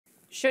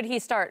Should he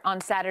start on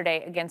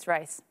Saturday against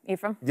Rice?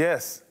 Ephraim?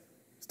 Yes.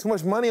 There's too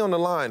much money on the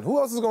line. Who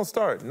else is going to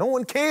start? No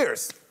one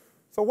cares.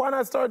 So why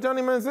not start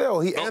Johnny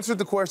Manziel? He answered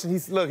the question. He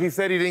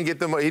said he didn't get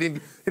the money. He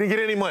didn't get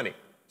any money.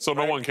 So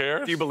no one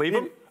cares? Do you believe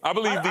him? I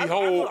believe the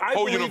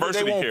whole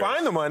university they won't cares.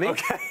 find the money.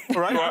 Okay.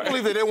 Right? I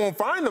believe that they won't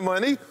find the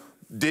money.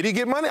 Did he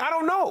get money? I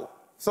don't know.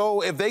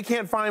 So if they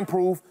can't find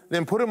proof,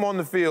 then put him on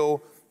the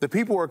field. The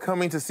people are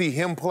coming to see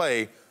him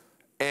play.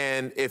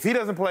 And if he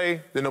doesn't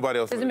play, then nobody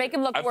else does it make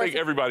him look worse? I think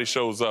everybody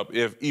shows up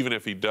even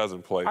if he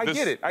doesn't play. I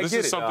get it. This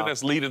is something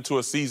that's leading to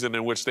a season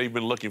in which they've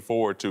been looking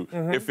forward to.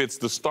 If it's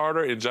the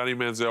starter in Johnny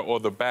Manziel or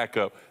the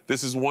backup,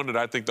 this is one that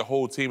I think the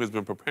whole team has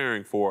been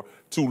preparing for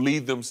to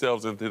lead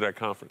themselves into that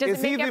conference.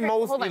 Is he the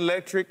most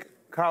electric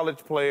college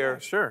player?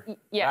 Sure.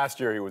 Yes. Last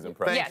year he was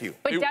impressive. Thank you.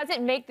 But does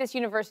it make this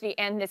university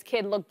and this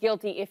kid look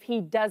guilty if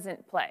he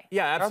doesn't play?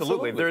 Yeah,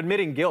 absolutely. They're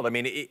admitting guilt. I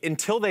mean,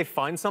 until they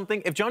find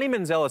something, if Johnny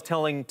Manziel is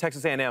telling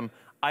Texas A&M,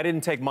 I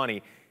didn't take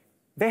money,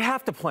 they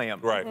have to play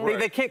him. Right.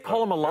 They can't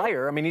call him a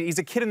liar. I mean, he's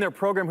a kid in their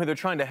program who they're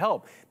trying to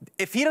help.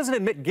 If he doesn't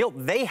admit guilt,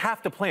 they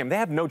have to play him. They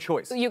have no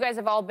choice. So you guys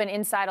have all been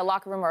inside a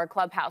locker room or a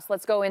clubhouse.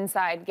 Let's go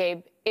inside,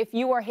 Gabe. If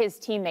you are his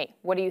teammate,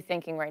 what are you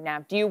thinking right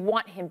now? Do you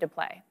want him to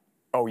play?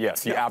 Oh,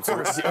 yes, he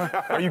absolutely.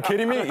 Are you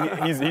kidding me?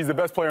 He's the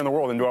best player in the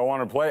world, and do I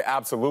want him to play?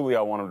 Absolutely,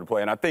 I want him to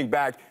play. And I think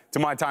back to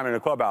my time in the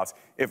clubhouse.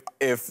 If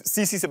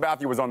CeCe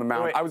Sabathia was on the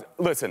mound,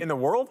 listen. In the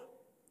world?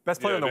 Best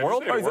player in the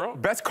world? Oh, he's the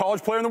best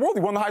college player in the world.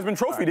 He won the Heisman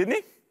Trophy, didn't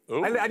he?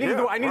 I needed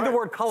the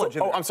word college.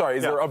 Oh, I'm sorry.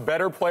 Is there a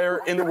better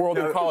player in the world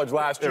in college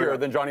last year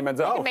than Johnny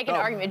Manziel? You can make an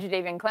argument,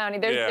 Jadeveon Clowney.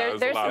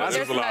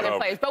 There's some other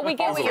players, but we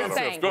get what you're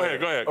saying. Go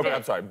ahead. Okay,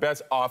 I'm sorry.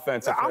 Best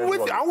offensive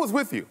player. I was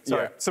with you.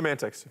 Sorry.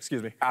 Semantics,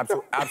 excuse me.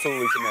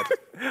 Absolutely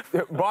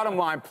semantics. Bottom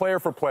line, player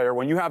for player,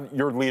 when you have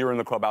your leader in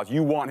the clubhouse,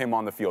 you want him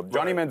on the field.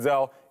 Johnny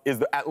Manziel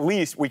is at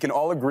least we can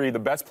all agree the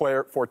best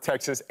player for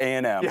Texas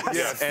A&M.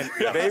 Yes. And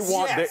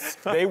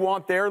they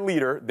want their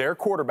leader, their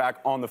quarterback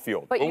on the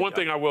field. But one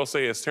thing I will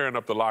say is tearing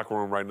up the locker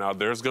room right now.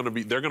 They're going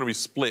to be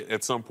split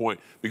at some point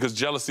because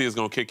jealousy is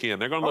going to kick in.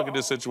 They're going to look at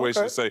this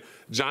situation and say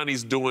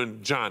Johnny's doing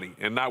Johnny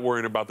and not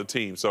worrying about the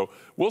team. So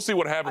we'll see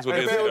what happens with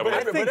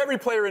NCAA. But every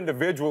player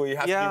individually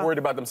has to be worried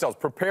about themselves.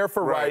 Prepare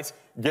for Rice.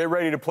 Get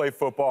ready to play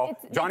football.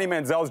 Johnny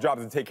Manziel's job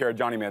is to take care of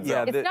Johnny Manziel.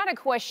 Yeah, it's not a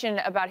question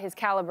about his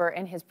caliber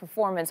and his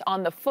performance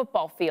on the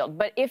football field.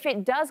 But if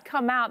it does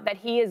come out that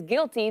he is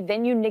guilty,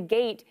 then you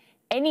negate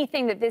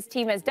anything that this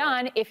team has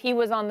done if he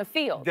was on the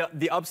field.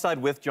 The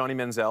upside with Johnny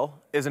Manziel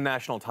is a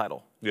national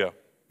title. Yeah.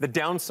 The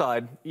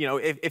downside, you know,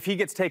 if he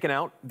gets taken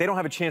out, they don't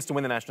have a chance to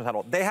win the national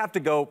title. They have to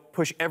go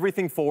push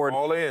everything forward.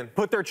 All in.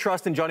 Put their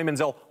trust in Johnny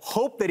Manziel,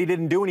 hope that he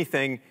didn't do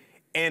anything,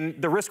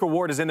 and the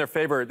risk-reward is in their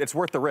favor. It's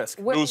worth the risk.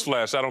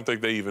 Newsflash, I don't think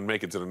they even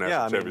make it to the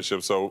national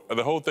championship. So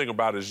the whole thing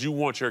about it is you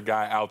want your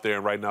guy out there,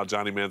 and right now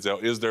Johnny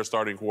Manziel is their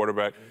starting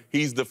quarterback.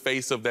 He's the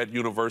face of that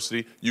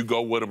university. You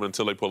go with him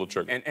until they pull the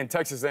trigger. And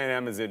Texas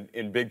A&M is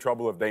in big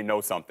trouble if they know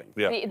something.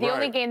 Yeah. The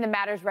only game that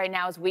matters right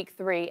now is week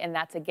 3, and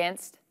that's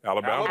against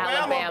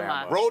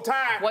Alabama. Roll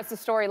Tide. What's the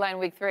storyline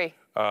week 3?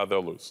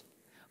 They'll lose.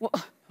 Well,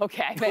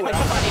 okay, maybe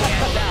funny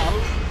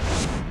Manziel.